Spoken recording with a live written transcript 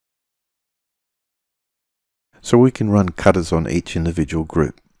So we can run cutters on each individual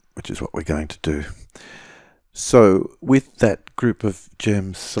group, which is what we're going to do. So with that group of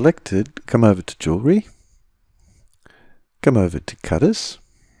gems selected, come over to Jewelry, come over to Cutters.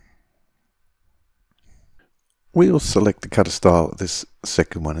 We'll select the cutter style. This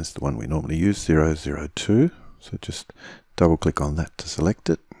second one is the one we normally use, 002. So just double click on that to select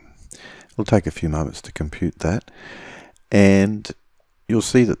it. It'll take a few moments to compute that. And you'll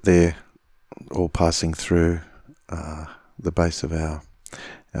see that they're all passing through the base of our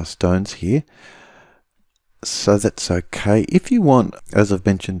stones here. So that's okay. If you want, as I've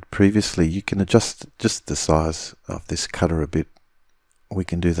mentioned previously, you can adjust just the size of this cutter a bit. We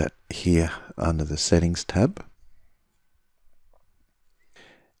can do that here under the Settings tab.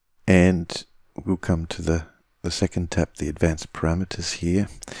 And we'll come to the second tab, the Advanced Parameters here.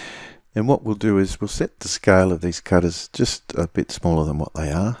 And what we'll do is we'll set the scale of these cutters just a bit smaller than what they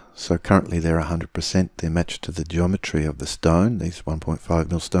are. So currently they're 100%. They're matched to the geometry of the stone, these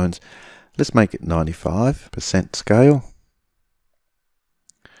 1.5mm stones. Let's make it 95% scale.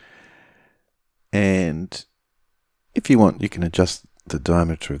 And if you want, you can adjust the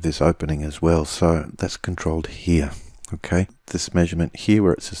diameter of this opening as well. So that's controlled here. Okay, this measurement here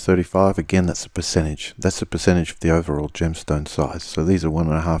where it says 35, again, that's a percentage. That's a percentage of the overall gemstone size. So these are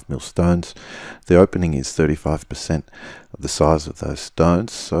 1.5mm stones. The opening is 35% of the size of those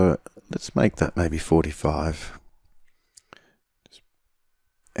stones. So let's make that maybe 45.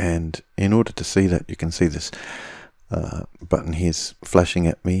 And in order to see that, you can see this button here's flashing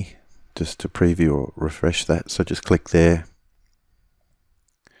at me just to preview or refresh that. So just click there.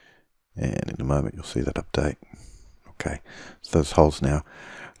 And in a moment, you'll see that update. Okay, so those holes now a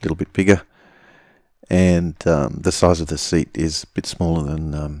little bit bigger, and the size of the seat is a bit smaller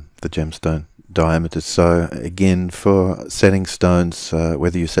than the gemstone diameter. So again, for setting stones,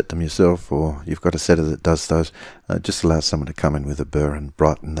 whether you set them yourself or you've got a setter that does those, just allow someone to come in with a burr and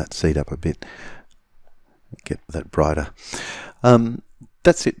brighten that seat up a bit, get that brighter.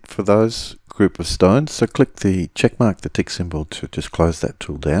 That's it for those group of stones. So click the check mark, the tick symbol, to just close that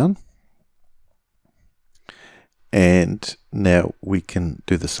tool down. And now we can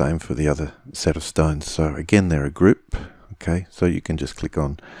do the same for the other set of stones. So again, they're a group. Okay, so you can just click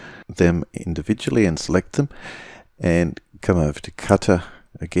on them individually and select them and come over to Cutter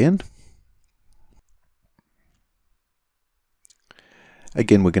again.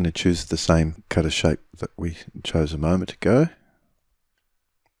 Again, we're going to choose the same cutter shape that we chose a moment ago.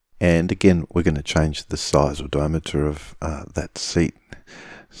 And again, we're going to change the size or diameter of that seat.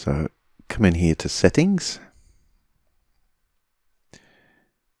 So come in here to Settings.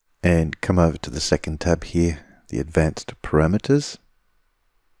 And come over to the second tab here, the Advanced Parameters.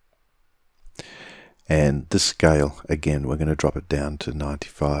 And the scale, again, we're going to drop it down to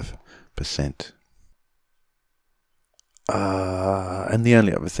 95%. And the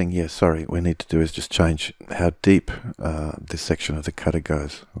only other thing, we need to do is just change how deep this section of the cutter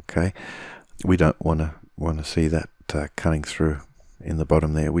goes. Okay, we don't want to see that cutting through in the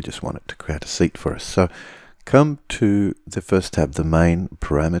bottom there. We just want it to create a seat for us. So come to the first tab, the Main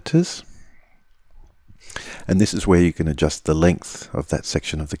Parameters, and this is where you can adjust the length of that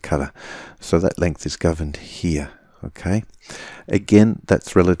section of the cutter. So that length is governed here. Okay, again,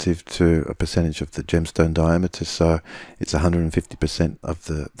 that's relative to a percentage of the gemstone diameter, so it's 150% of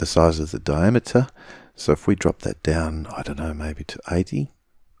the size of the diameter. So if we drop that down, I don't know, maybe to 80,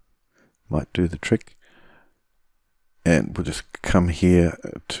 might do the trick. And we'll just come here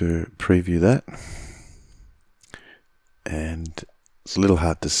to preview that. And it's a little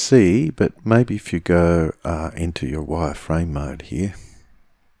hard to see, but maybe if you go into your wireframe mode here,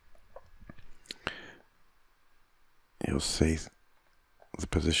 you'll see the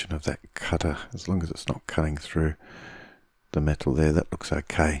position of that cutter. As long as it's not cutting through the metal there, that looks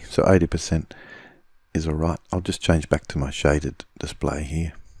okay. So 80% is alright. I'll just change back to my shaded display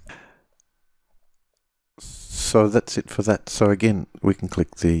here. So that's it for that. So again, we can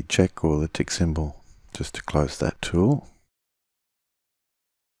click the check or the tick symbol just to close that tool.